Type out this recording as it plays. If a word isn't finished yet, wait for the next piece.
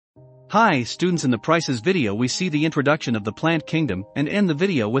Hi students, in the prices video we see the introduction of the plant kingdom and end the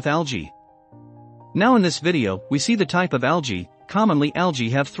video with algae. Now in this video we see the type of algae. Commonly algae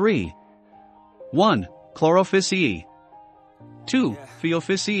have three. 1. Chlorophyceae. 2.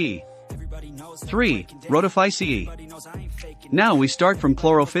 Phaeophyceae. 3. Rhodophyceae. Now we start from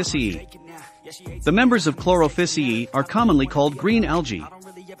Chlorophyceae. The members of Chlorophyceae are commonly called green algae.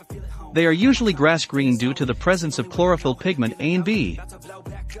 They are usually grass green due to the presence of chlorophyll pigment A and B.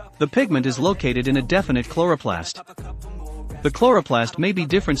 The pigment is located in a definite chloroplast. The chloroplast may be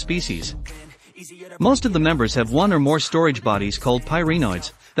different species. Most of the members have one or more storage bodies called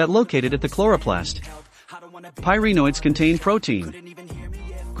pyrenoids that located at the chloroplast. Pyrenoids contain protein.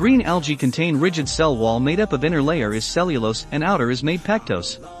 Green algae contain rigid cell wall made up of inner layer is cellulose and outer is made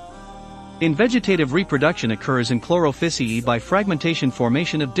pectose. In vegetative reproduction occurs in Chlorophyceae by fragmentation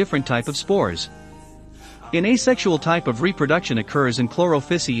formation of different type of spores. In asexual type of reproduction occurs in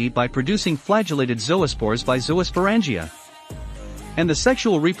Chlorophyceae by producing flagellated zoospores by zoosporangia. And the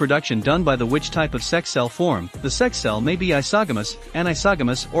sexual reproduction done by the which type of sex cell form, the sex cell may be isogamous,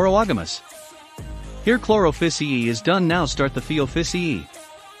 anisogamous or oogamous. Here Chlorophyceae is done. Now start the Phaeophyceae.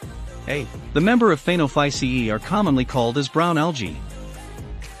 A. The member of Phaeophyceae are commonly called as brown algae.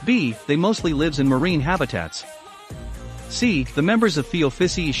 B. They mostly lives in marine habitats. C. The members of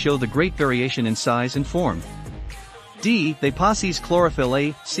Phaeophyceae show the great variation in size and form. D. They possess chlorophyll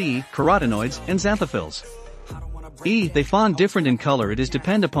A, C. Carotenoids, and xanthophylls. E. They fawn different in color. It is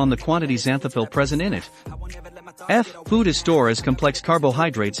depend upon the quantity xanthophyll present in it. F. Food is stored as complex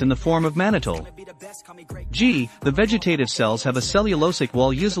carbohydrates in the form of mannitol. G. The vegetative cells have a cellulosic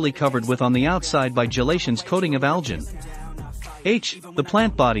wall usually covered with on the outside by gelations coating of algin. H. The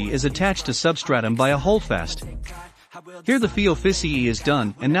plant body is attached to substratum by a holdfast. Here the Phaeophyceae is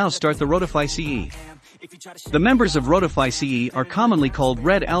done, and now start the Rhodophyceae. The members of Rhodophyceae are commonly called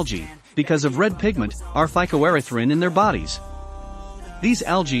red algae, because of red pigment, or phycoerythrin in their bodies. These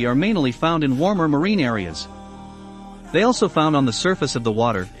algae are mainly found in warmer marine areas. They also found on the surface of the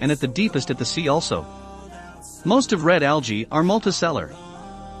water, and at the deepest at the sea also. Most of red algae are multicellular.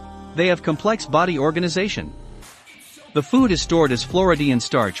 They have complex body organization. The food is stored as Floridian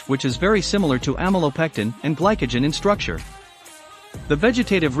starch, which is very similar to amylopectin and glycogen in structure. The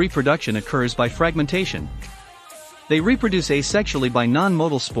vegetative reproduction occurs by fragmentation. They reproduce asexually by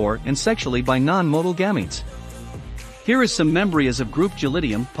non-motile spore and sexually by non-motile gametes. Here is some membranes of group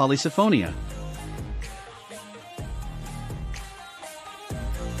Gelidium, Polysiphonia.